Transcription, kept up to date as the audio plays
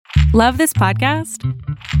Love this podcast?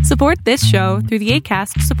 Support this show through the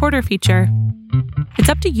Acast supporter feature. It's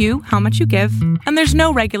up to you how much you give, and there's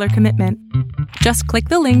no regular commitment. Just click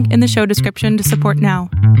the link in the show description to support now.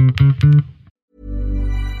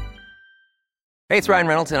 Hey, it's Ryan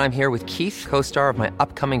Reynolds, and I'm here with Keith, co-star of my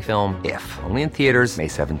upcoming film, If, only in theaters May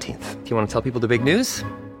 17th. Do you want to tell people the big news?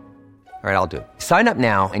 All right, I'll do it. Sign up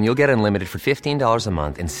now and you'll get unlimited for $15 a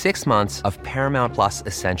month and 6 months of Paramount Plus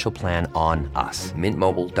Essential Plan on us.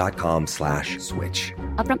 MintMobile.com/switch.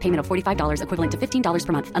 Upfront payment of $45 equivalent to $15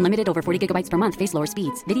 per month. Unlimited over 40 gigabytes per month. Face lower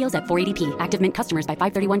speeds. Videos at 480p. Active Mint customers by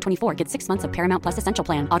 531.24 get 6 months of Paramount Plus Essential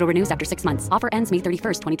Plan. Auto renews after 6 months. Offer ends May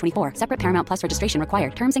 31st, 2024. Separate Paramount Plus registration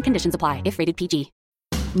required. Terms and conditions apply if rated PG.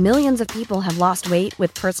 Millions of people have lost weight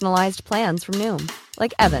with personalized plans from Noom.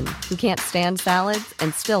 Like Evan, who can't stand salads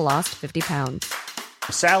and still lost 50 pounds.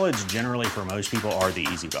 Salads generally for most people are the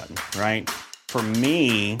easy button, right? For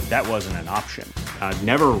me, that wasn't an option. I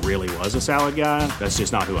never really was a salad guy. That's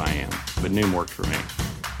just not who I am. But Noom worked for me.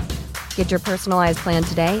 Get your personalized plan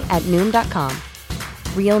today at Noom.com.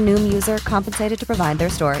 Real Noom user compensated to provide their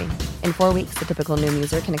story. In 4 weeks, the typical Noom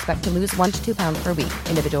user can expect to lose 1 to 2 pounds per week.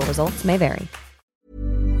 Individual results may vary.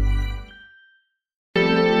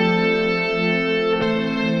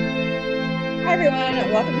 Hi everyone,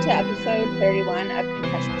 welcome to episode 31 of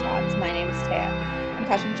Concussion Chats. My name is Taya.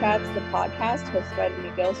 Concussion Chats is a podcast hosted by the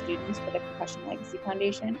McGill students for the Concussion Legacy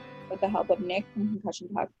Foundation with the help of Nick from Concussion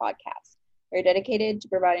Talk Podcast. We're dedicated to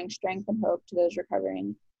providing strength and hope to those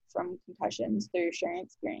recovering from concussions through sharing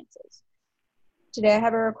experiences. Today I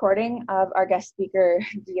have a recording of our guest speaker,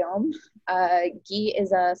 Guillaume. Guy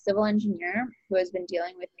is a civil engineer who has been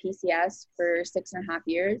dealing with PCS for 6.5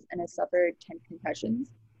 years and has suffered 10 concussions.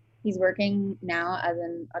 He's working now as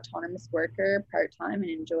an autonomous worker part-time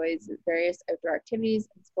and enjoys various outdoor activities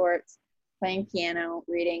and sports, playing piano,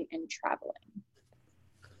 reading, and traveling.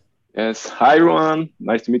 Yes. Hi, everyone.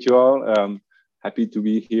 Nice to meet you all. Happy to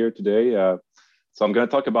be here today. So I'm going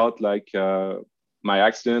to talk about my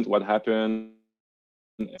accident, what happened.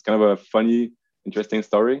 It's kind of a funny, interesting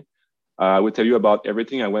story. I will tell you about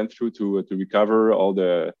everything I went through to recover, all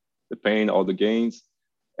the pain, all the gains.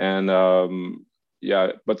 And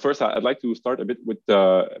yeah, but first I'd like to start a bit with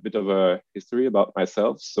a bit of a history about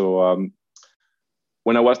myself. So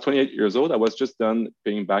when I was 28 years old, I was just done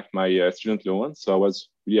paying back my student loan. So I was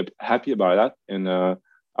really happy about that. And I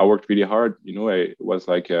worked really hard. It was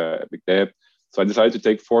like a big debt. So I decided to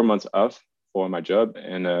take 4 months off for my job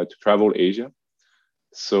and to travel Asia.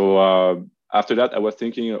 So after that, I was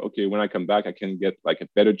thinking, okay, when I come back, I can get like a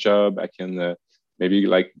better job. I can maybe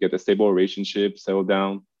like get a stable relationship, settle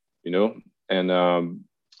down, And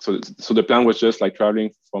so the plan was just like traveling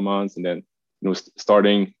for 4 months and then,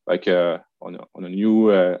 starting like on a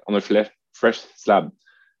new, on a fresh slab.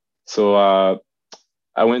 So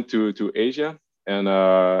I went to Asia, and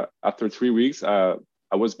after 3 weeks, I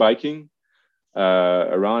was biking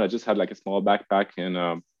around. I just had like a small backpack,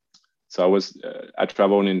 and so I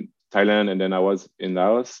traveled in Thailand, and then I was in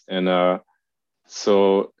Laos, and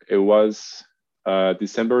so it was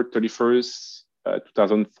December 31st,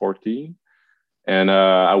 2014. And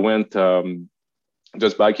I went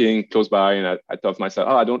just biking close by, and I thought to myself,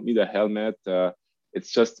 I don't need a helmet. It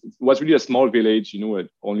was really a small village,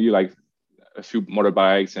 only like a few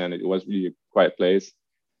motorbikes, and it was really a quiet place.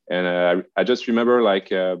 And I just remember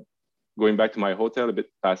going back to my hotel a bit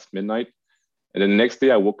past midnight. And then the next day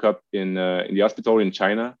I woke up in the hospital in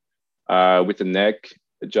China with a neck,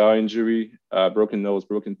 a jaw injury, broken nose,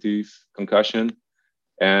 broken teeth, concussion.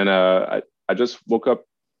 And I just woke up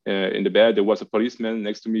in the bed. There was a policeman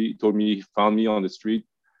next to me. He told me he found me on the street,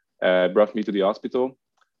 brought me to the hospital.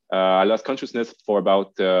 I lost consciousness for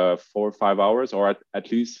about 4 or 5 hours, or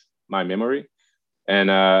at least my memory. And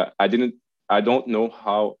I don't know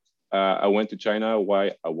how I went to China,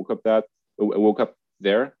 why I woke up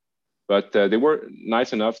there. But they were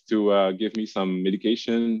nice enough to give me some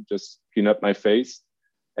medication, just clean up my face.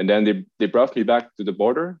 And then they brought me back to the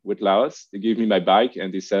border with Laos. They gave me my bike,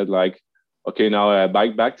 and they said okay, now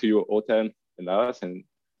bike back to your hotel in Laos. And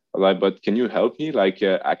I was like, but can you help me? I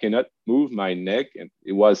cannot move my neck, and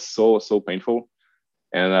it was so painful.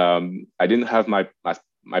 And I didn't have my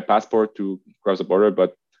passport to cross the border,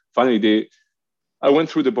 but finally I went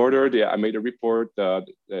through the border. I made a report. The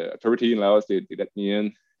authority in Laos, they let me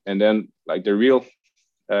in, and then the real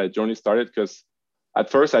journey started. Because at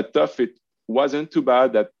first I thought it wasn't too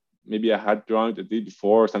bad, that maybe I had drunk the day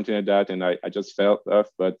before or something like that, and I just felt off.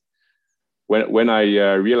 But when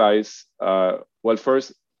I realized,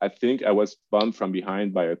 first I think I was bumped from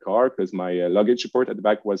behind by a car, because my luggage support at the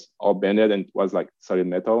back was all bended and it was like solid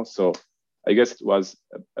metal. So I guess it was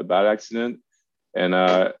a bad accident. And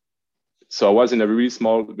So I was in a really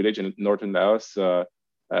small village in northern Laos.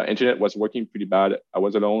 Internet was working pretty bad. I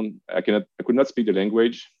was alone. I could not speak the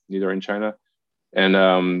language, neither in China.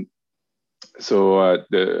 And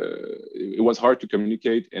it was hard to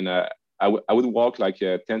communicate. And I would walk like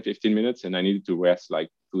 10, 15 minutes, and I needed to rest like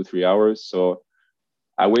 2-3 hours. So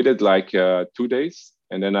I waited like 2 days,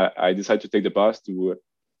 and then I decided to take the bus to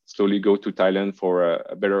slowly go to Thailand for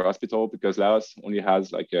a better hospital, because Laos only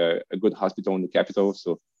has like a good hospital in the capital.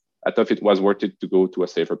 So I thought it was worth it to go to a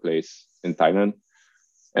safer place in Thailand.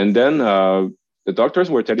 And then the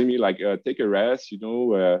doctors were telling me like, take a rest,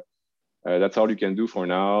 that's all you can do for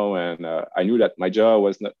now. And I knew that my jaw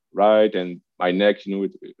was not right, and my neck,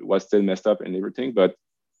 it was still messed up and everything. But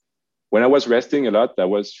when I was resting a lot, I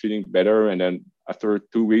was feeling better. And then after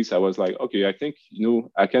 2 weeks, I was like, okay, I think,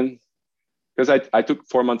 I can, because I took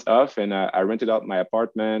 4 months off, and I rented out my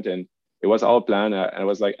apartment, and it was all planned. And I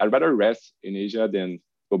was like, I'd rather rest in Asia than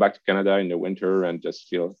go back to Canada in the winter and just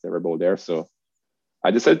feel terrible there. So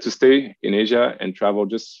I decided to stay in Asia and travel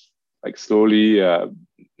just like slowly,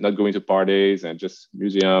 not going to parties, and just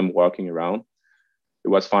museum, walking around. It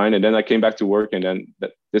was fine. And then I came back to work, and then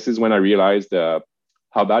this is when I realized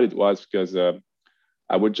how bad it was, because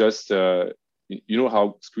I would just,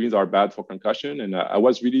 how screens are bad for concussion. And I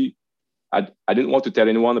was really, I didn't want to tell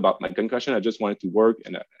anyone about my concussion. I just wanted to work,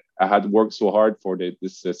 and I had worked so hard for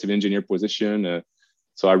this civil engineer position.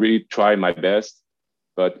 So I really tried my best,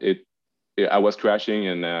 but I was crashing,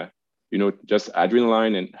 and just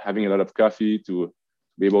adrenaline and having a lot of coffee to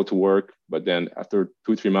be able to work. But then after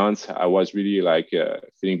 2-3 months, I was really like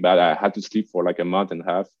feeling bad. I had to sleep for like a month and a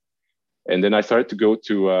half. And then I started to go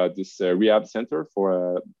to this rehab center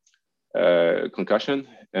for concussion.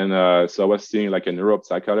 And so I was seeing like a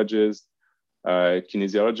neuropsychologist,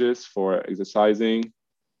 kinesiologist for exercising,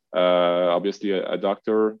 obviously a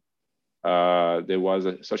doctor. There was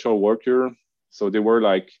a social worker. So they were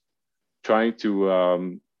like trying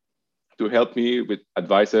to help me with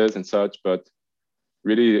advices and such, but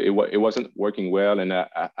really it wasn't working well. And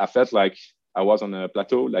I felt like I was on a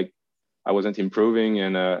plateau, like I wasn't improving.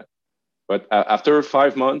 And but after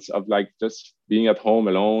 5 months of like just being at home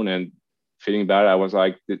alone and feeling bad, I was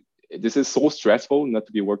like, this is so stressful not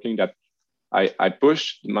to be working, that I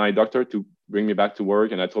pushed my doctor to bring me back to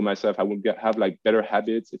work. And I told myself I would have like better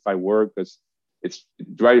habits if I work, because it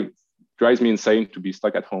drives me insane to be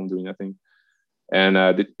stuck at home doing nothing. And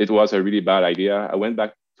it was a really bad idea. I went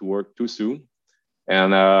back to work too soon.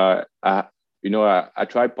 And I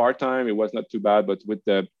tried part-time. It was not too bad, but with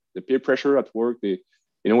the peer pressure at work,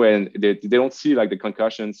 and they don't see like the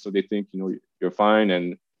concussions, so they think you're fine,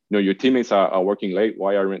 and your teammates are working late.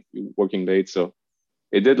 Why aren't you working late? So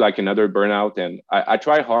it did like another burnout. And I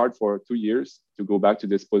tried hard for 2 years to go back to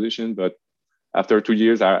this position, but after 2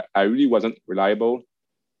 years, I really wasn't reliable.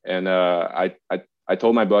 And I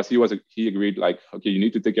told my boss, he agreed, like, okay, you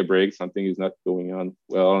need to take a break. Something is not going on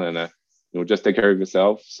well, and just take care of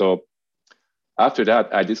yourself. So after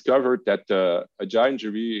that, I discovered that a jaw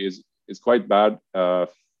injury is quite bad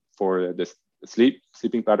for the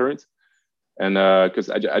sleeping patterns. And because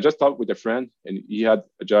I just talked with a friend, and he had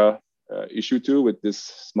a jaw issue too, with this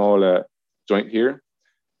small joint here.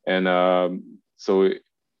 And so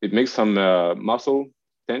it makes some muscle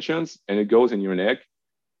tensions, and it goes in your neck.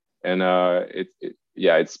 And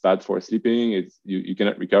it's bad for sleeping. You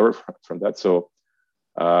cannot recover from that. So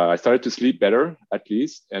I started to sleep better, at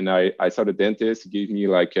least. And I saw the dentist. He gave me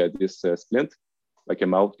like this splint, like a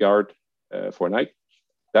mouth guard for a night.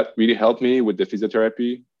 That really helped me with the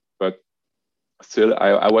physiotherapy. But still,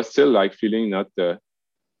 I was still like feeling not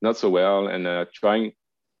so well, and trying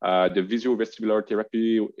the visual-vestibular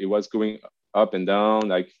therapy. It was going up and down.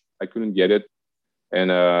 Like I couldn't get it.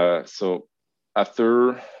 And so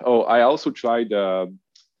I also tried a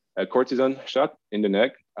cortisone shot in the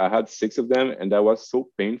neck. I had 6 of them, and that was so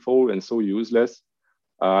painful and so useless.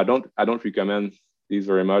 I don't recommend these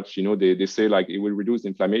very much. They say like it will reduce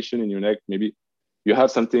inflammation in your neck. Maybe you have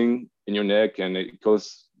something in your neck and it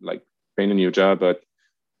causes like pain in your jaw, but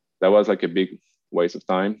that was like a big waste of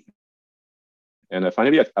time. And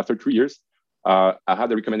finally, after 3 years, I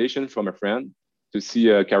had a recommendation from a friend to see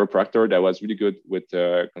a chiropractor that was really good with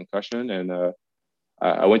concussion. And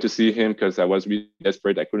I went to see him because I was really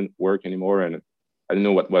desperate. I couldn't work anymore, and I didn't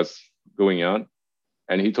know what was going on.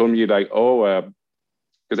 And he told me like,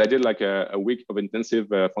 because I did like a week of intensive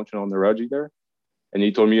functional neurology there. And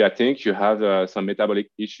he told me, I think you have some metabolic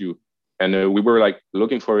issue. And we were like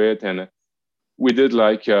looking for it. And we did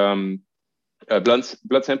like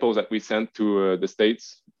blood samples that we sent to the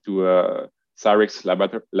States, to Cyrix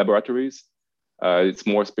laboratories. It's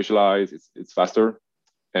more specialized, it's faster.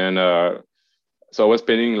 And so I was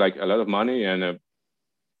spending like a lot of money, and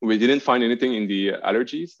we didn't find anything in the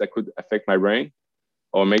allergies that could affect my brain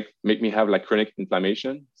or make me have like chronic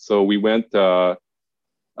inflammation. So we went. So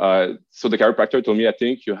the chiropractor told me, I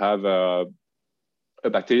think you have a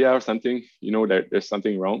bacteria or something. You know, there's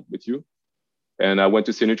something wrong with you. And I went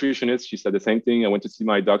to see a nutritionist. She said the same thing. I went to see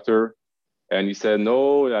my doctor, and he said,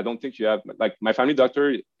 no, I don't think you have. Like, my family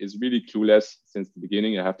doctor is really clueless since the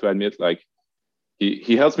beginning. I have to admit, like,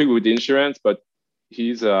 he helps me with the insurance, but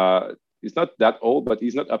he's not that old, but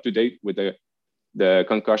he's not up to date with the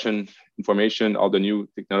concussion information, all the new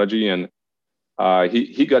technology. And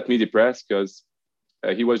he got me depressed because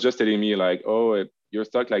he was just telling me like, oh, you're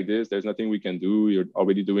stuck like this. There's nothing we can do. You're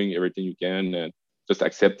already doing everything you can, and just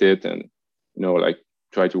accept it, and like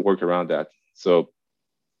try to work around that. So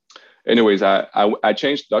anyways, I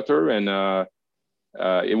changed doctor, and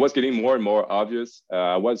it was getting more and more obvious.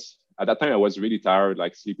 At that time, I was really tired,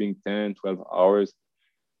 like sleeping 10, 12 hours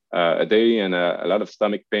a day, and a lot of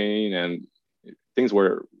stomach pain, and things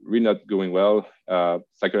were really not going well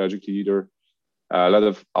psychologically either.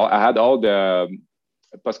 I had all the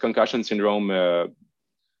post-concussion syndrome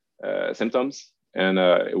symptoms, and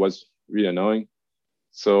it was really annoying.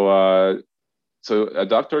 So a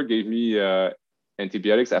doctor gave me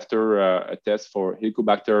antibiotics after a test for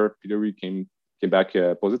Helicobacter pylori came back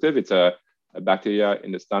positive. It's a bacteria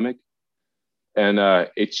in the stomach, and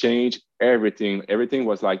it changed everything. Everything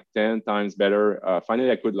was like 10 times better.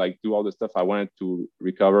 Finally, I could like do all the stuff I wanted to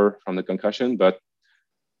recover from the concussion, but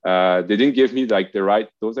they didn't give me like the right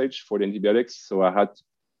dosage for the antibiotics, so I had to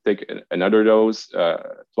take another dose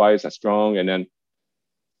twice as strong, and then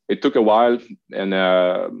it took a while. And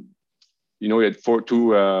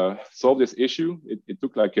to solve this issue, it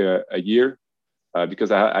took like a year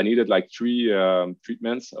because I needed like 3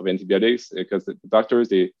 treatments of antibiotics, because the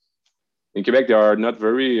doctors in Quebec, they are not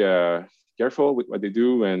very careful with what they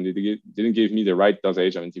do, and they didn't give me the right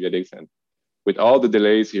dosage of antibiotics. And with all the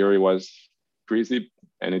delays here, it was crazy,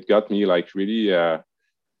 and it got me like really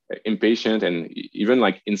impatient and even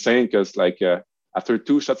like insane, because like after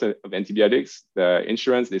 2 shots of antibiotics, the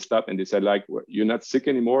insurance, they stopped and they said like, well, you're not sick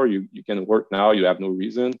anymore. You can work now. You have no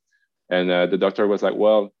reason. And the doctor was like,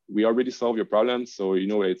 well, we already solved your problem. So,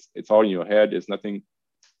 it's all in your head. There's nothing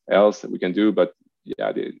else that we can do. But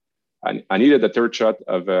yeah, I needed a 3rd shot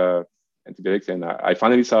of antibiotics. And I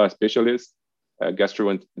finally saw a specialist, a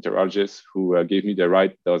gastroenterologist, who gave me the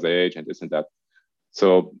right dosage and this and that.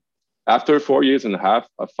 So after 4 years and a half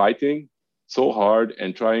of fighting so hard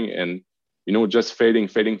and trying and, just failing,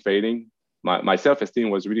 my self-esteem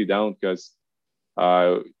was really down, because,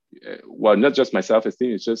 well, not just my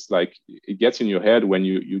self-esteem, it's just like it gets in your head when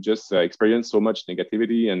you just experience so much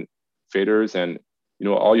negativity and failures, and,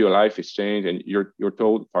 all your life is changed, and you're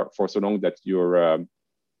told for so long that you're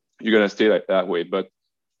going to stay like that way. But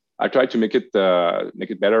I tried to make it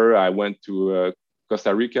better. I went to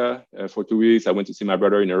Costa Rica for 2 weeks. I went to see my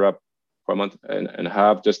brother in Europe for a month and a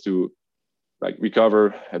half, just to like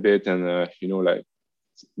recover a bit and like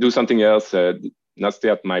do something else, not stay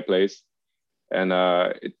at my place. And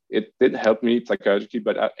it did help me psychologically.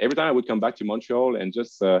 But every time I would come back to Montreal and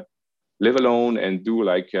just live alone and do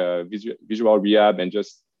like visual rehab, and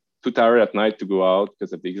just too tired at night to go out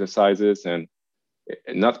because of the exercises, and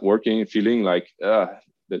not working, feeling like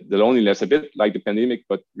the loneliness, a bit like the pandemic,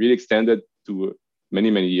 but really extended to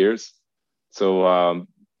many, many years. So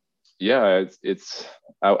yeah,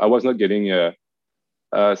 I was not getting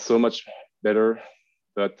so much better,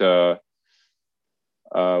 but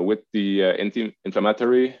with the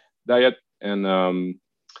anti-inflammatory diet and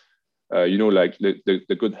like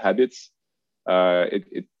the good habits,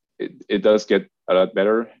 it does get a lot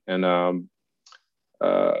better. And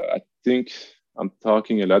I think I'm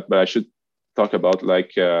talking a lot, but I should talk about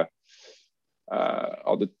like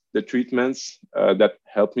all the treatments that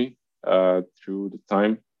helped me through the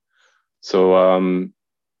time. So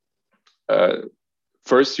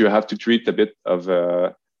first, you have to treat a bit of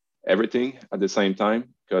everything at the same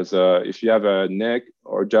time, because if you have a neck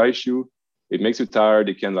or jaw issue, it makes you tired.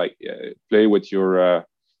 It can like play with your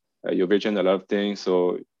vision, a lot of things.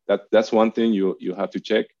 So that's one thing you have to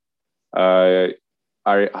check. I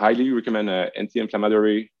highly recommend an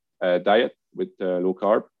anti-inflammatory diet with low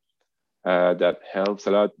carb. That helps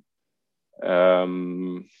a lot.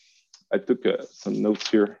 I took some notes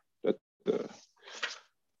here.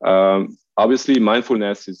 Obviously,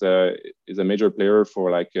 mindfulness is a major player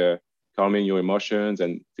for like calming your emotions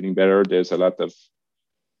and feeling better. There's a lot of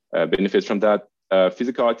benefits from that.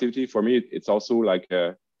 Physical activity, for me, it's also like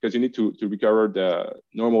because you need to recover the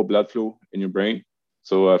normal blood flow in your brain.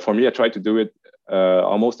 So for me, I try to do it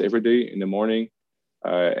almost every day in the morning.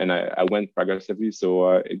 and I went progressively.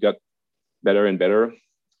 So it got better and better.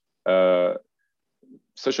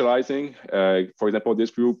 Socializing, for example,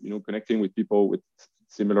 this group, connecting with people with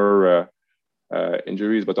similar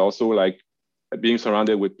injuries, but also like being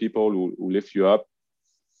surrounded with people who lift you up.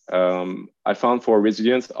 I found for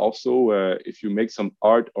resilience also, if you make some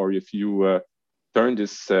art or if you turn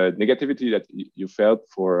this negativity that you felt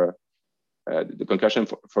for the concussion,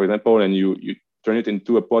 for example, and you turn it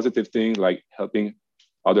into a positive thing, like helping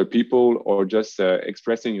other people or just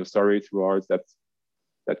expressing your story through art, that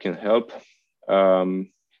can help.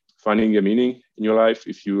 Finding a meaning in your life.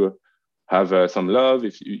 If you have some love,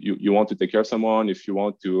 if you want to take care of someone, if you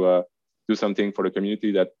want to do something for the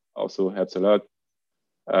community, that also helps a lot.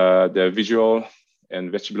 The visual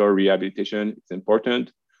and vestibular rehabilitation is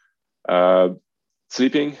important.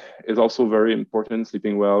 Sleeping is also very important,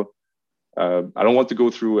 sleeping well. I don't want to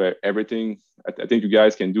go through everything. I think you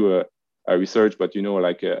guys can do a research, but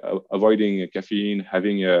like avoiding caffeine,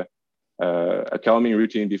 having a calming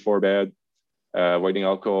routine before bed, avoiding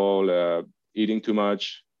alcohol, eating too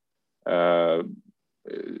much, avoiding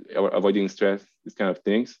stress, these kind of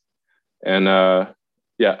things. And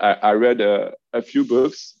I read a few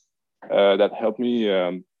books that helped me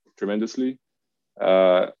tremendously.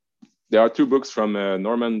 There are two books from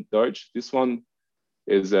Norman Deutsch. This one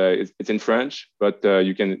is it's in French, but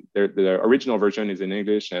the original version is in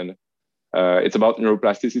English, and it's about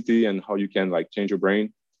neuroplasticity and how you can like change your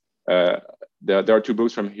brain. There are two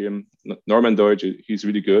books from him. Norman Deutsch, he's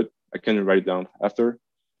really good. I can write it down after.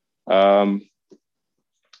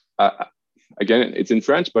 Again, it's in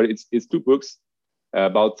French, but it's two books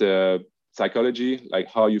about psychology, like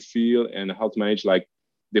how you feel and how to manage like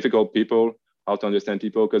difficult people, how to understand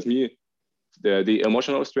people. Because the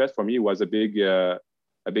emotional stress for me was a big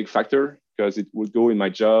factor, because it would go in my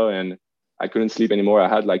jaw and I couldn't sleep anymore. I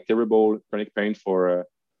had like terrible chronic pain for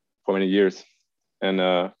many years.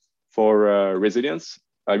 And for resilience,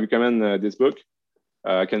 I recommend this book.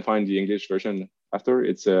 I can find the English version after.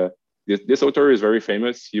 It's this author is very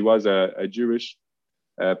famous. He was a Jewish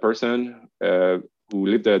person who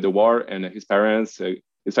lived the war, and his parents,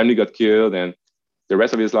 his family got killed, and the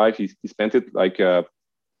rest of his life he spent it like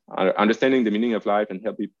understanding the meaning of life and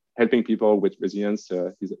helping people with resilience.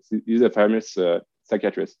 He's a famous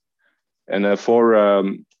psychiatrist. And for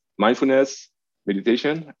mindfulness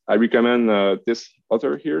meditation, I recommend this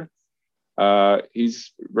author here.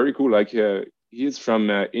 He's very cool. Like he's from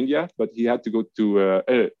India, but he had to go to.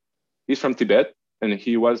 He's from Tibet, and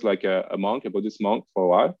he was like a monk, a Buddhist monk for a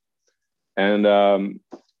while. And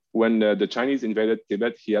when the Chinese invaded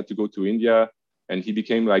Tibet, he had to go to India, and he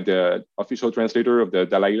became like the official translator of the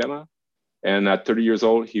Dalai Lama. And at 30 years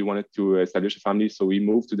old, he wanted to establish a family, so he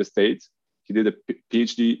moved to the States. He did a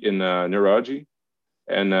PhD in neurology,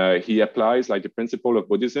 and he applies like the principle of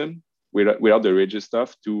Buddhism without the religious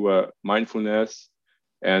stuff to mindfulness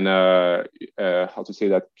and how to say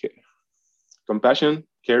that, compassion,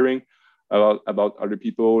 caring about other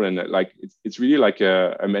people. And like it's really like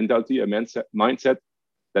a mentality, a mindset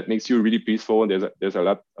that makes you really peaceful. And there's a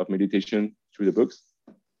lot of meditation through the books.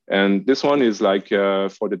 And this one is like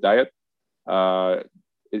for the diet.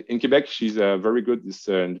 In Quebec, she's very good, this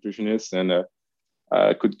nutritionist, and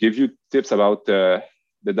could give you tips about the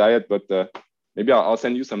diet, but maybe I'll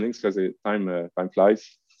send you some links, because time flies.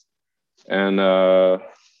 And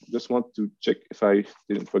just want to check if I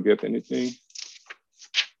didn't forget anything.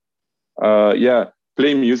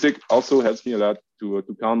 Playing music also helps me a lot to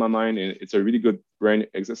calm my mind, and it's a really good brain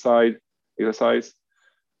exercise.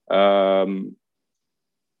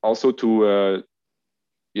 Also to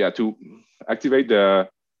activate the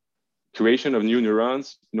creation of new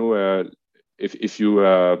neurons. If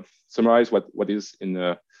you summarize what is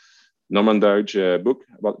in Norman Deutsch book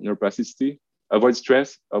about neuroplasticity: avoid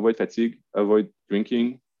stress, avoid fatigue, avoid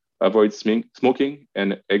drinking, avoid smoking,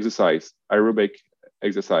 and exercise, aerobic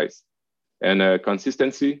exercise. And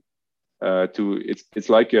consistency. It's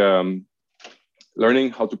like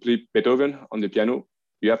learning how to play Beethoven on the piano.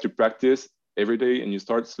 You have to practice every day, and you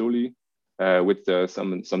start slowly with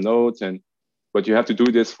some notes, but you have to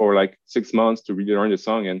do this for like 6 months to really learn the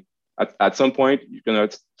song. And at some point, you're gonna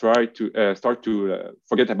try to start to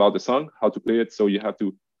forget about the song, how to play it. So you have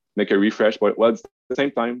to make a refresh. But at the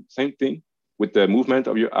same time, same thing with the movement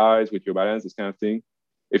of your eyes, with your balance, this kind of thing.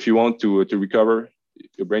 If you want to recover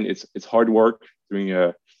your brain, it's hard work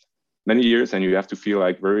during many years, and you have to feel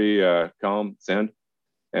like very calm, zen,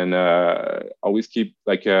 and always keep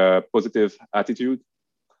like a positive attitude.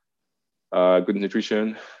 Good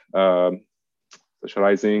nutrition,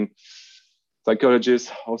 socializing.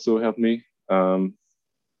 Psychologists also help me.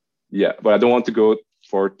 But I don't want to go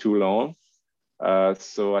for too long.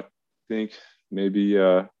 So I think maybe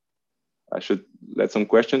I should let some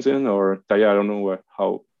questions in, or Taya, I don't know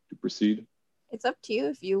how to proceed. It's up to you.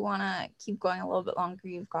 If you want to keep going a little bit longer,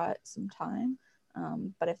 you've got some time.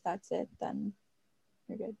 But if that's it, then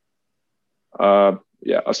you're good.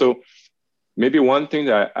 Yeah, so maybe one thing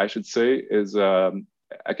that I should say is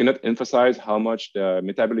I cannot emphasize how much the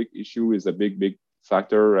metabolic issue is a big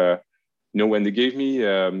factor. When they gave me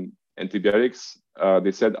antibiotics,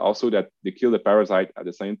 they said also that they kill the parasite at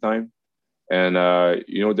the same time. And,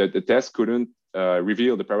 that the test couldn't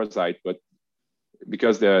reveal the parasite, but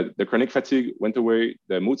because the chronic fatigue went away,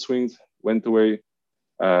 the mood swings went away,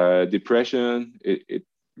 depression, it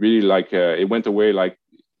really it went away. Like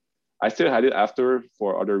I still had it after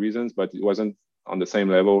for other reasons, but it wasn't on the same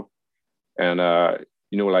level. And,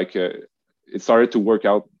 it started to work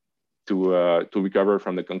out to recover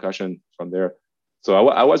from the concussion from there. So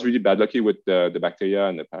I was really bad lucky with the bacteria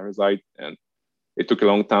and the parasite, and it took a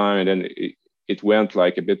long time, and then it went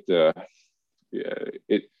like a bit.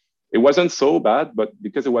 It wasn't so bad, but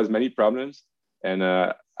because it was many problems, and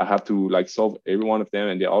I have to solve every one of them,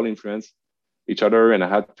 and they all influence each other, and I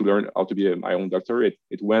had to learn how to be my own doctor.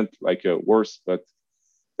 It went worse, but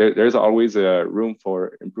there's always room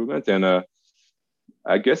for improvement, and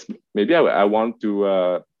I guess maybe I want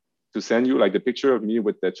to send you the picture of me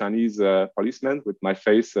with the Chinese policeman with my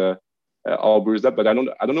face all bruised up. But I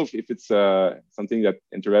don't know if it's something that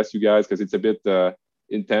interests you guys, because it's a bit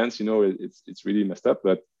intense. It's really messed up.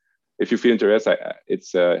 But if you feel interested,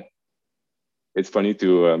 it's funny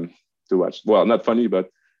to watch. Well, not funny, but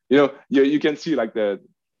you can see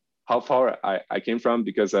how far I came from,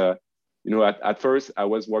 because at first I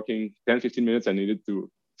was working 10-15 minutes. I needed to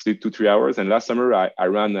sleep 2-3 hours, and last summer I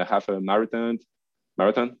ran half a marathon.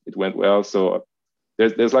 It went well, so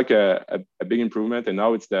there's a big improvement. And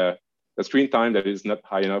now it's the screen time that is not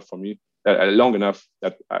high enough for me, long enough,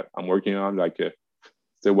 that I'm working on,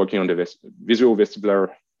 still working on the visual vestibular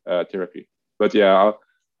therapy. But yeah,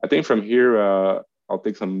 I think from here I'll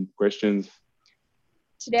take some questions.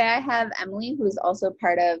 Today I have Emily, who is also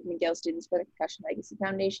part of McGill Students for the Concussion Legacy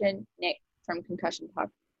Foundation, Nick from Concussion Talk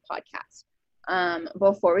podcast.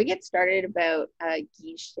 Before we get started about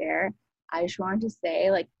Guy's share, I just wanted to say,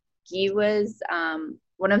 Guy was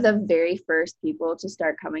one of the very first people to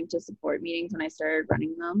start coming to support meetings when I started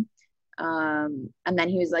running them. And then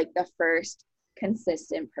he was the first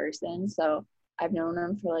consistent person. So I've known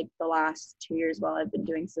him for the last 2 years while I've been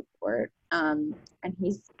doing support. And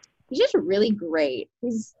he's just really great.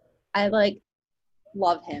 I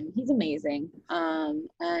love him. He's amazing.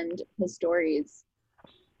 And his story is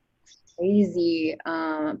crazy,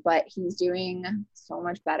 but he's doing so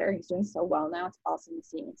much better. He's doing so well now. It's awesome to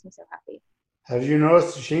see. It makes me so happy. Have you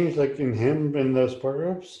noticed a change in him in those support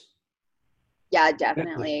groups? Yeah,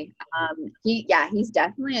 definitely. He's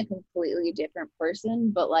definitely a completely different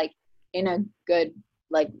person, but in a good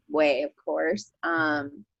way, of course.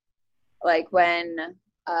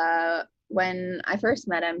 When I first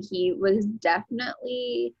met him, he was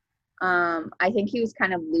definitely I think he was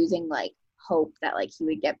kind of losing hope that he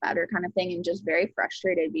would get better, kind of thing, and just very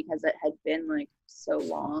frustrated because it had been so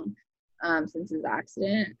long since his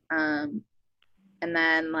accident. And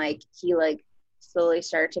then he slowly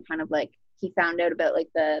started to kind of he found out about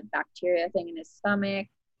the bacteria thing in his stomach,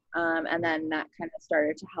 and then that kind of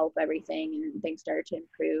started to help everything, and things started to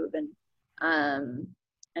improve,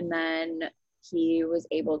 and then he was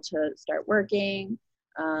able to start working,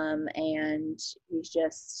 and he's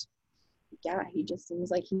just he just seems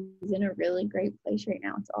like he's in a really great place right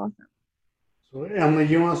now. It's awesome. So Emily,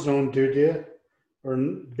 you must know him too, do you? Or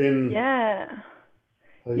been? Yeah.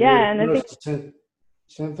 And I think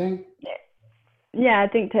same thing. Yeah, I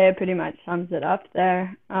think Taya pretty much sums it up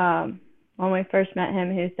there. When we first met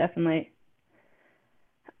him, he was definitely,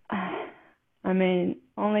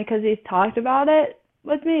 only because he's talked about it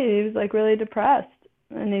with me, he was really depressed,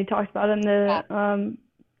 and he talked about in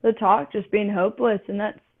the talk just being hopeless, and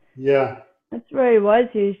that's where he was.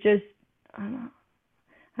 He's just, I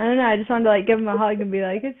don't know. I just wanted to give him a hug and be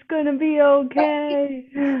it's gonna be okay.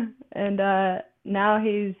 And now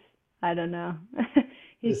he's, I don't know.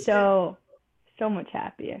 He's so much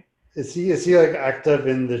happier. Is he active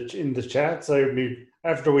in the chats?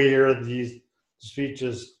 After we hear these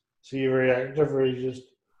speeches, is he very active, or he just?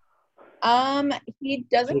 He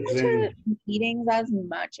doesn't go to meetings as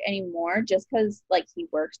much anymore, just because he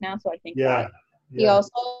works now. So I think he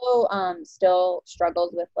also still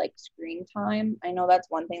struggles with screen time. I know that's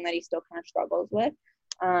one thing that he still kind of struggles with.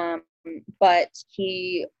 But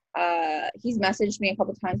he's messaged me a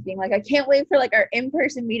couple times being I can't wait for our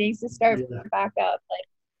in-person meetings to start back up.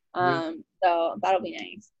 So that'll be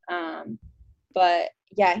nice. But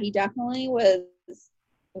yeah, he definitely was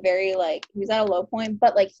very like, he was at a low point,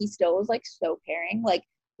 but like he still was like so caring. Like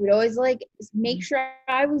he would always like make sure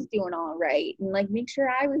I was doing all right and like make sure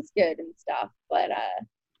I was good and stuff. But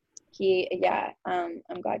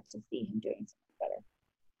I'm glad to see him doing something better.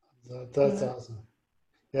 That's awesome.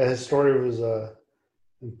 Yeah, his story was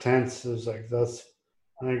intense. It was like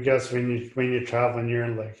I guess when you travel and you're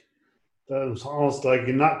in like, that was almost like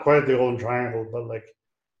not quite the Golden Triangle, but like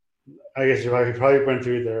I guess you probably went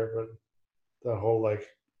through there, but the whole like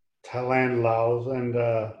Thailand, Laos, and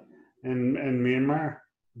Myanmar,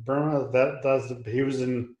 Burma. He was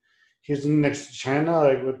in next to China,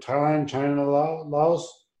 like with Thailand, China,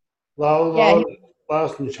 Laos,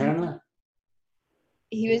 Laos, and China.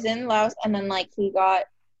 He was in Laos, and then like he got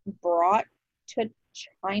brought to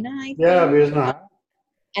China, I think. Yeah, but he's not.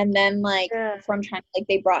 And then like from China, like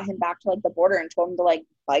they brought him back to like the border and told him to like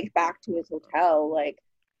bike back to his hotel, like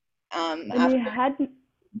after he hadn't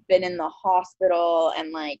been in the hospital,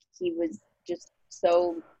 and like he was just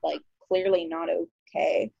so like clearly not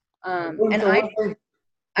okay. And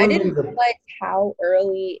I didn't realize how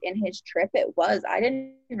early in his trip it was. I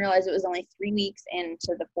didn't realize it was only 3 weeks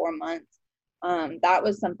into the 4 months. That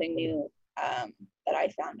was something new that I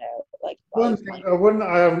found out. Like I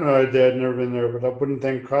have no idea. I've never been there, but I wouldn't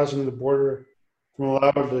think crossing the border from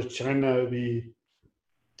Laos to China would be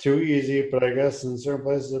too easy. But I guess in certain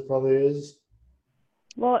places it probably is.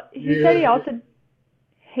 Well, he said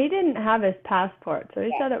he didn't have his passport, so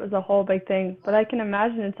he said it was a whole big thing. But I can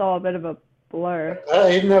imagine it's all a bit of a blur. He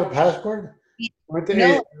didn't have a passport? He was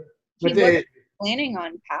planning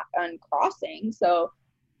on crossing. So,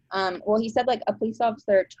 he said like a police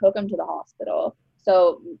officer took him to the hospital.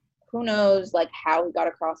 So who knows like how he got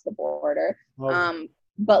across the border. Oh.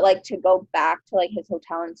 But like to go back to like his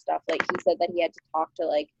hotel and stuff, like he said that he had to talk to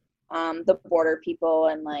like the border people,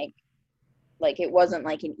 and like it wasn't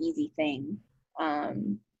like an easy thing.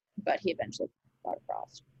 But he eventually got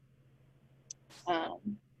across.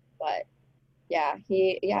 But yeah,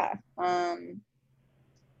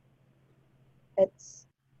 it's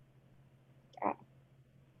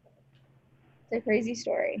a crazy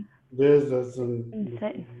story. It is. That's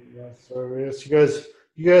insane. Yeah, so yes,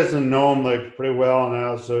 you guys know him like pretty well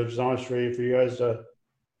now, so it's almost ready for you guys to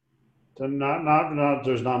not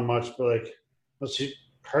there's not much, but like let's see,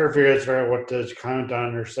 hard for you guys to figure out what to comment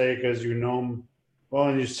on or say, because you know him well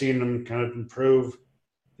and you've seen him kind of improve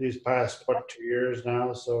these past 2 years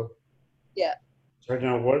now. So yeah, so you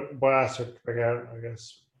know what aspect to pick out, I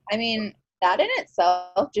guess. I mean, that in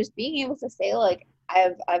itself, just being able to say like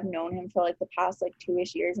I've known him for like the past like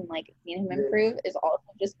 2-ish years, and like seeing him improve is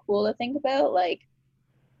also just cool to think about. Like,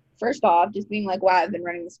 first off, just being like, wow, I've been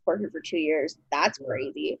running this sport here for 2 years. That's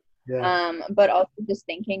crazy. Yeah. But also just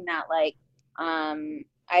thinking that like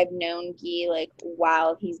I've known Guy like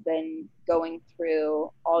while he's been going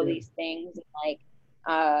through all these things,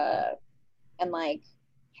 and like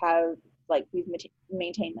have like we've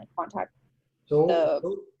maintained like contact.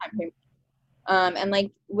 And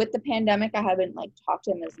like with the pandemic, I haven't like talked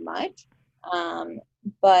to him as much.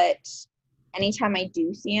 But anytime I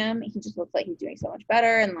do see him, he just looks like he's doing so much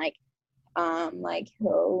better. And like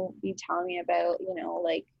he'll be telling me about, you know,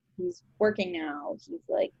 like he's working now. He's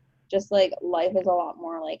like, just like life is a lot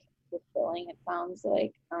more like fulfilling, it sounds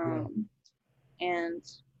like. And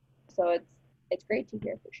so it's great to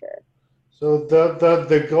hear for sure. So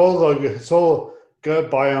the goal of the whole gut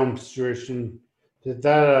biome situation,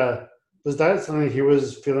 was that something he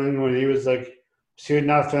was feeling when he was like, he was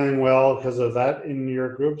not feeling well because of that in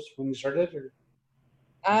your groups when you started? Or?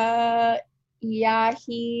 Yeah,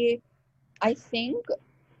 I think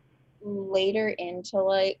later into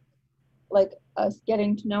like us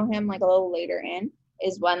getting to know him, like a little later in,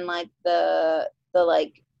 is when like the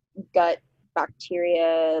like gut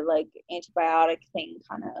bacteria like antibiotic thing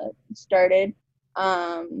kind of started.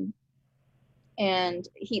 And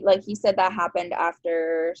he said that happened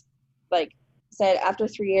after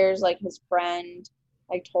 3 years, like his friend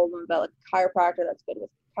like told him about like a chiropractor that's good with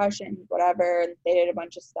concussion, whatever, and they did a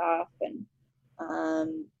bunch of stuff, and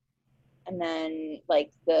then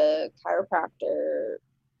like the chiropractor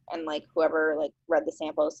and like whoever like read the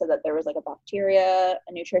samples said that there was like a bacteria.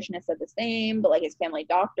 A nutritionist said the same, but like his family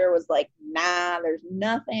doctor was like, nah, there's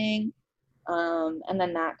nothing. And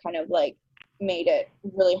then that kind of like made it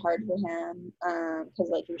really hard for him, because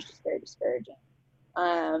like he was just very discouraging.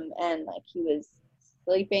 And like he was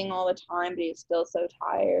sleeping all the time, but he was still so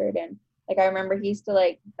tired. And like I remember he used to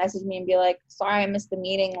like message me and be like, sorry I missed the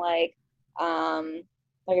meeting, like I'm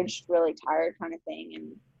just really tired kind of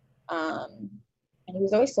thing. And he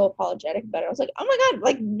was always so apologetic about it. I was like, oh my god,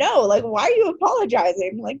 like no, like why are you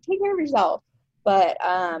apologizing? Like take care of yourself. But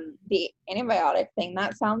the antibiotic thing,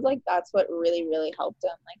 that sounds like that's what really, really helped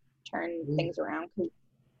him like turn things around, because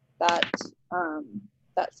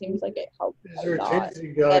that seems like it helped Is there a a lot. chance he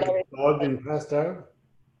got like a bug and passed out?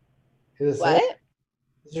 What?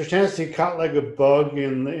 Is there a chance he caught like a bug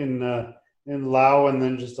in Lao and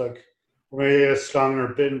then just like maybe a stung or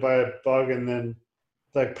bitten by a bug and then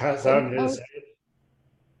like passed out in his head?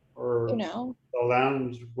 Or Who knows? fell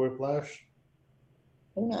down, whiplash?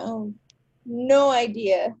 Who knows? No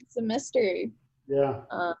idea. It's a mystery. Yeah.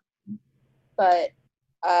 But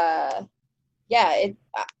yeah,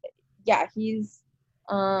 he's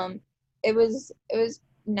it was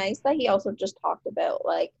nice that he also just talked about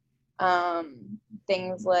like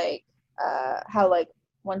things like how like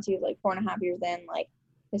once he was like 4.5 years in, like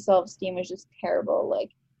his self-esteem was just terrible,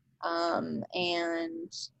 like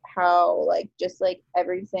and how like just like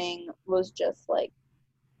everything was just like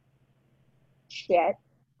shit.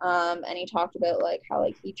 And he talked about like how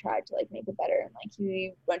like he tried to like make it better, and like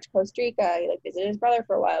he went to Costa Rica, he like visited his brother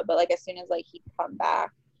for a while, but like as soon as like he'd come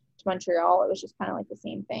back to Montreal, it was just kind of like the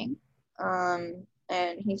same thing.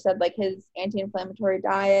 And he said like his anti-inflammatory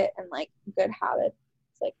diet and like good habits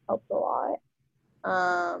like helped a lot.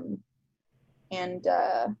 And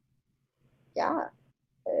yeah,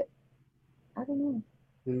 I don't know.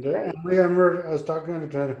 And I remember I was talking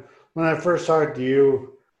to when I first talked to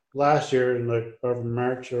you last year in like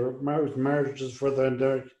March just before the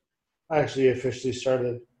pandemic actually officially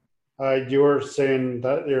started. You were saying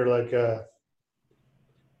that you're like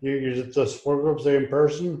you're just the support groups in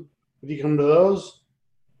person. Would you come to those?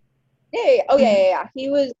 Yeah.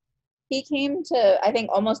 He came to I think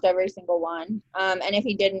almost every single one. And if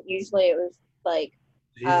he didn't, usually it was like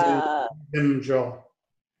He's in Montreal.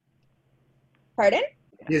 Pardon?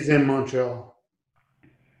 He's in Montreal.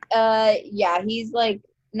 Yeah, he's like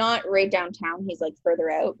not right downtown. He's like further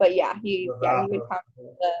out, but yeah, he would come to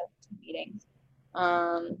the meetings.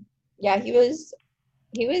 Yeah, he was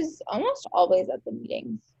almost always at the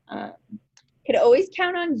meetings. Could always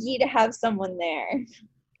count on Yi to have someone there.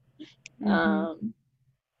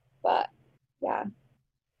 But yeah,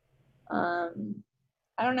 I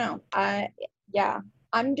don't know.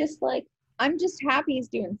 I'm just happy he's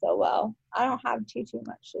doing so well. I don't have too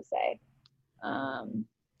much to say.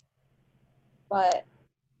 But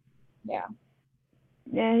yeah.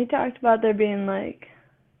 Yeah, he talked about there being like,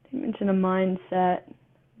 he mentioned a mindset.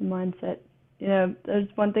 You know, there's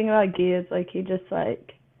one thing about Guy is like he just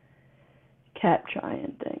like kept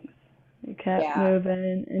trying things. He kept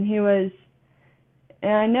moving, and he was.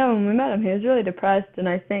 And I know when we met him, he was really depressed, and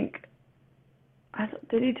I think.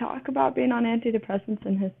 Did he talk about being on antidepressants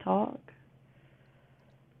in his talk?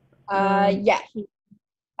 Yeah, he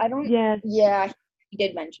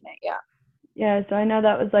did mention it, yeah. Yeah, so I know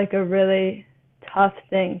that was like a really tough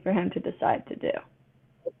thing for him to decide to do.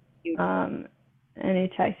 And he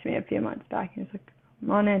texted me a few months back, and he's like,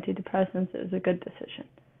 I'm on antidepressants, it was a good decision.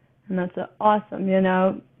 And that's awesome, you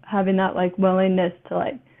know, having that like willingness to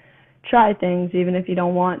like try things even if you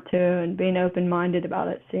don't want to, and being open-minded about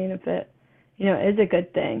it, seeing if it, you know, is a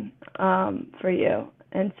good thing for you.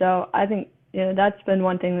 And so I think, you know, that's been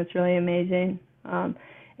one thing that's really amazing. And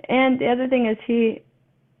the other thing is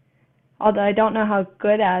although I don't know how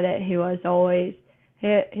good at it he was always,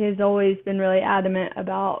 he's always been really adamant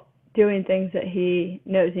about doing things that he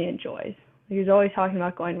knows he enjoys. He's always talking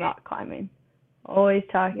about going rock climbing, always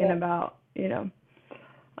talking about, you know,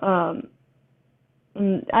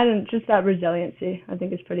 just that resiliency, I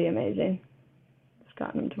think is pretty amazing. It's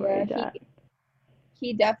gotten him to where he's at.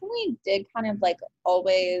 He definitely did kind of like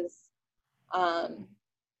always,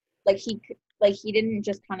 he didn't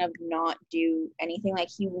just kind of not do anything. Like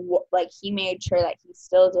he made sure that he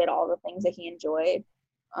still did all the things that he enjoyed,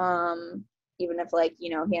 even if like, you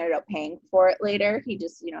know, he ended up paying for it later. He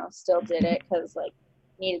just, you know, still did it because like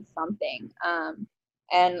needed something.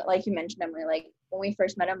 And like you mentioned, Emily, like when we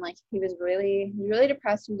first met him, like he was really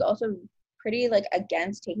depressed. He was also pretty like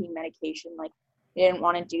against taking medication. Like he didn't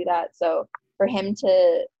want to do that. So for him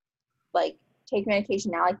to like take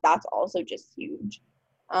medication now, like that's also just huge.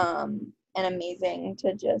 And amazing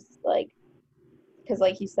to just like, because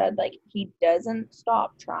like he said, like he doesn't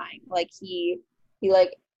stop trying. Like he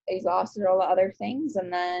like exhausted all the other things,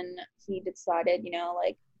 and then he decided, you know,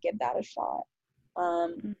 like give that a shot,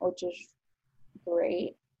 which is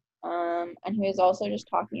great. And he was also just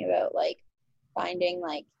talking about like finding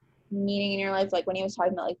like meaning in your life, like when he was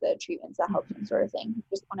talking about like the treatments that helped him sort of thing. He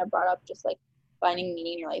just kind of brought up just like finding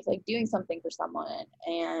meaning in your life, like doing something for someone,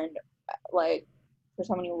 and like for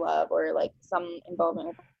someone you love, or like some involvement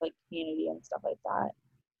with like community and stuff like that.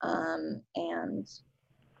 And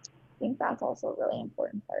think that's also a really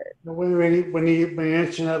important part. When you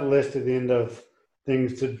mentioned that list at the end of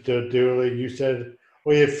things to do, like you said,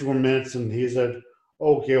 we have 4 minutes, and he said,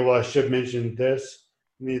 okay, well, I should mention this.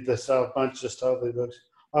 You need this a bunch of stuff that looks,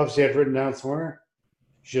 obviously I've written down somewhere.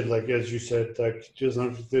 You should, like, as you said, like, do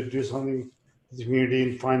something for the community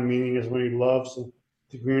and find meaning as when he loves the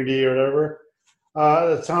community or whatever.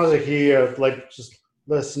 It sounds like he, like, just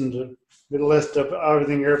listened to the list of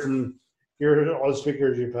everything here from all the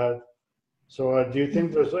speakers you've had. So, do you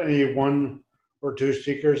think there's any one or two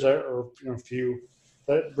speakers that, or a few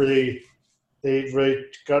that they really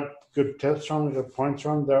got good tips from, good points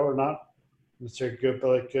from that were not necessarily good, but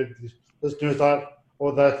like good listeners thought,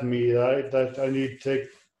 oh, that's me. That I need to take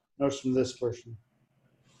notes from this person.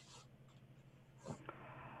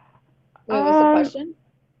 What was the question?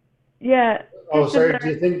 Yeah. Oh, sorry. Do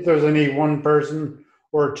you think there's any one person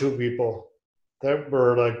or two people that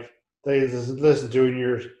were like they listened to in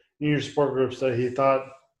your support groups that he thought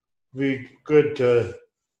would be good to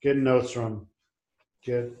get notes from,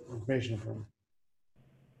 get information from?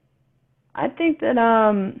 I think that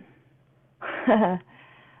I'm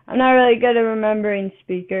not really good at remembering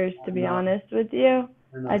speakers, to be honest with you.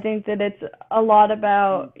 I think that it's a lot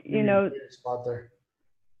about, spot there.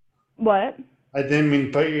 What? I didn't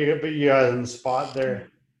mean put you guys on the spot there.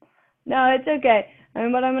 No, it's okay. I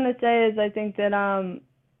mean, what I'm going to say is I think that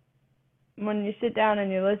when you sit down and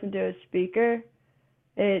you listen to a speaker,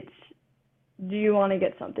 it's, do you want to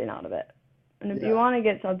get something out of it? And if you want to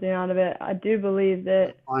get something out of it, I do believe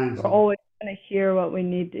that we're always going to hear what we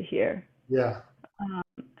need to hear. Yeah.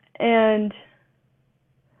 And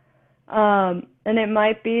it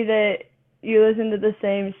might be that you listen to the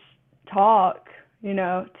same talk,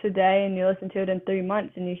 today, and you listen to it in 3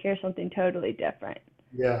 months and you hear something totally different.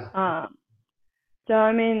 Yeah. So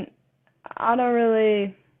I mean, I don't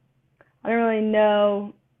really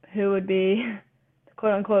know who would be the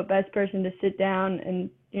quote unquote best person to sit down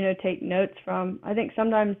and, take notes from. I think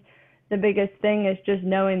sometimes the biggest thing is just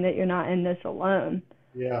knowing that you're not in this alone.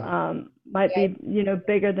 Yeah. Might be,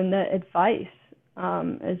 bigger than the advice.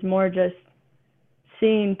 Is more just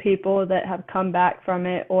seeing people that have come back from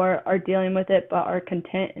it or are dealing with it but are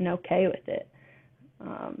content and okay with it.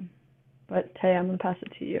 But Tay, I'm gonna pass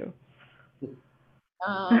it to you.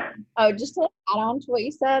 Just to add on to what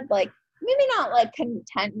you said, like maybe not like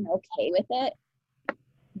content and okay with it,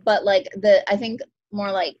 but like I think more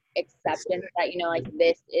like acceptance that like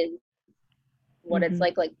this is what it's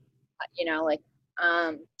like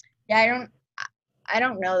I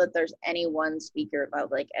don't know that there's any one speaker about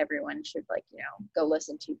like everyone should like go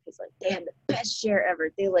listen to, because like they had the best share ever,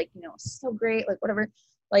 they like so great, like whatever,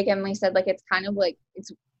 like Emily said, like it's kind of like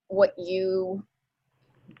it's what you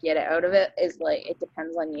get out of it is like it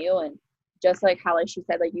depends on you. And just like how, like she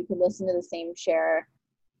said, like you could listen to the same share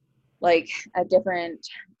like at different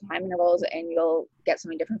time intervals and you'll get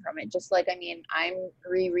something different from it. Just like, I mean, I'm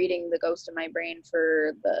rereading The Ghost in My Brain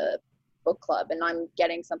for the book club and I'm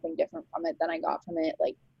getting something different from it than I got from it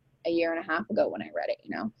like a year and a half ago when I read it,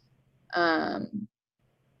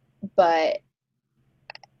 but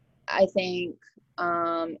I think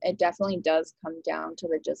it definitely does come down to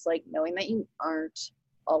the just like knowing that you aren't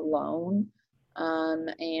alone,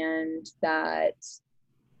 and that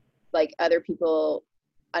like other people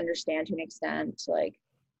understand to an extent, like,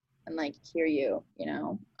 and like hear you,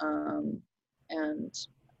 and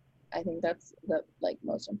I think that's the like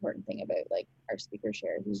most important thing about like our speaker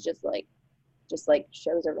shares is just like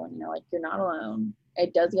shows everyone, like you're not alone.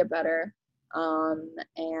 It does get better, and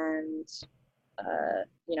it's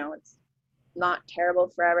not terrible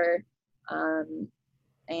forever, and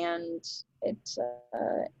it's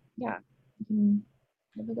you can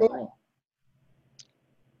live a good life.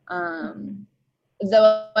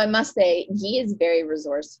 Though I must say, he is very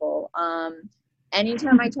resourceful.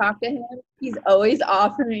 Anytime I talk to him, he's always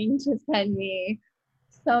offering to send me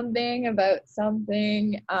something about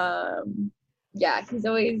something. He's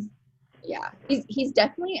always, he's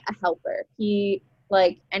definitely a helper. He,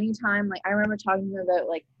 like, anytime, like, I remember talking to him about,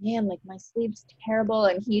 like, man, like, my sleep's terrible,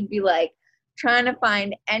 and he'd be, like, trying to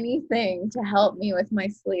find anything to help me with my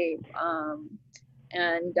sleep.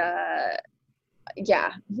 He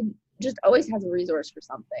just always has a resource for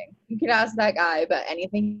something. You could ask that guy about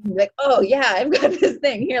anything. He'd be like, oh yeah, I've got this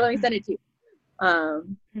thing here, let me send it to you.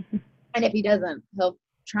 And if he doesn't, he'll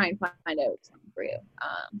try and find out something for you.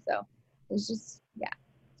 So it's just,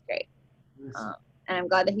 it's great. And I'm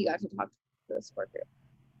glad that he got to talk to the support group.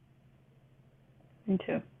 Me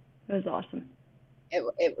too. It was awesome. It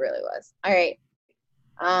really was. All right.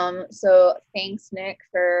 So thanks, Nick,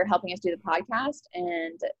 for helping us do the podcast,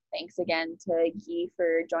 and thanks again to Guy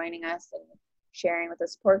for joining us and sharing with the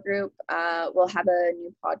support group. We'll have a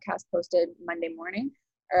new podcast posted Monday morning.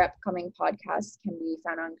 Our upcoming podcasts can be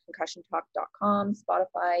found on concussiontalk.com,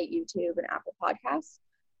 Spotify, YouTube, and Apple Podcasts.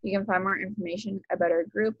 You can find more information about our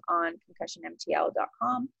group on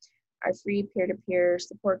concussionmtl.com. Our free peer-to-peer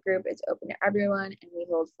support group is open to everyone, and we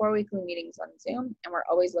hold 4 weekly meetings on Zoom, and we're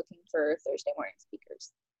always looking for Thursday morning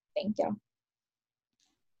speakers. Thank you.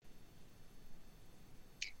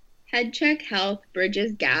 HeadCheck Health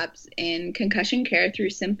bridges gaps in concussion care through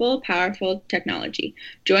simple, powerful technology.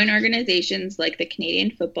 Join organizations like the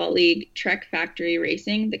Canadian Football League, Trek Factory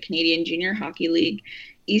Racing, the Canadian Junior Hockey League,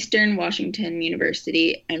 Eastern Washington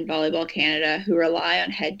University, and Volleyball Canada, who rely on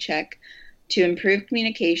HeadCheck to improve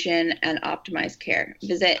communication and optimize care.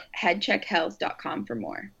 Visit headcheckhealth.com for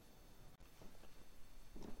more.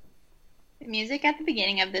 The music at the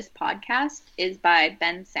beginning of this podcast is by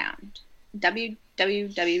Bensound.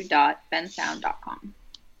 www.bensound.com.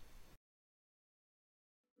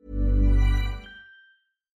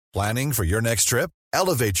 Planning for your next trip?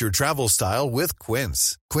 Elevate your travel style with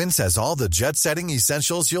Quince. Quince has all the jet-setting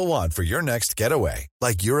essentials you'll want for your next getaway,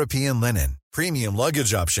 like European linen, premium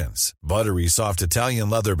luggage options, buttery soft Italian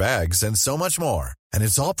leather bags, and so much more. And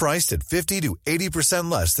it's all priced at 50 to 80%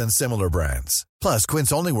 less than similar brands. Plus,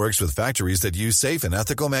 Quince only works with factories that use safe and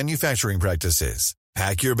ethical manufacturing practices.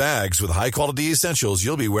 Pack your bags with high-quality essentials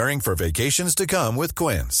you'll be wearing for vacations to come with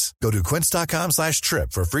Quince. Go to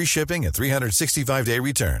quince.com/trip for free shipping and 365-day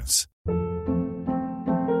returns.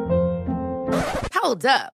 Hold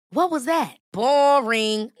up. What was that?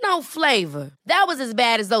 Boring. No flavor. That was as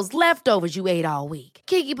bad as those leftovers you ate all week.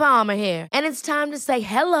 Keke Palmer here, and it's time to say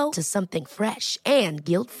hello to something fresh and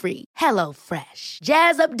guilt-free. HelloFresh.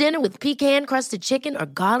 Jazz up dinner with pecan-crusted chicken or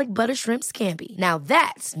garlic butter shrimp scampi. Now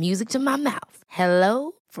that's music to my mouth.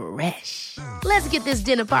 HelloFresh. Let's get this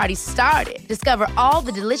dinner party started. Discover all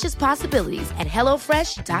the delicious possibilities at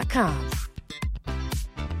HelloFresh.com.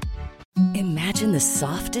 Imagine the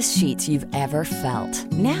softest sheets you've ever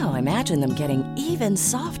felt. Now imagine them getting even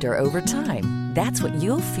softer over time. That's what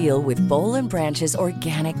you'll feel with Boll & Branch's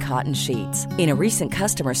organic cotton sheets. In a recent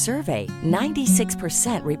customer survey,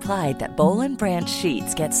 96% replied that Boll & Branch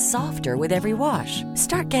sheets get softer with every wash.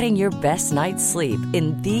 Start getting your best night's sleep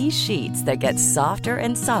in these sheets that get softer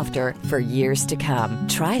and softer for years to come.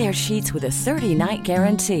 Try their sheets with a 30-night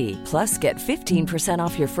guarantee. Plus, get 15%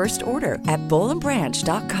 off your first order at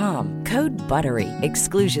bollandbranch.com. Code BUTTERY.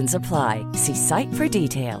 Exclusions apply. See site for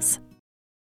details.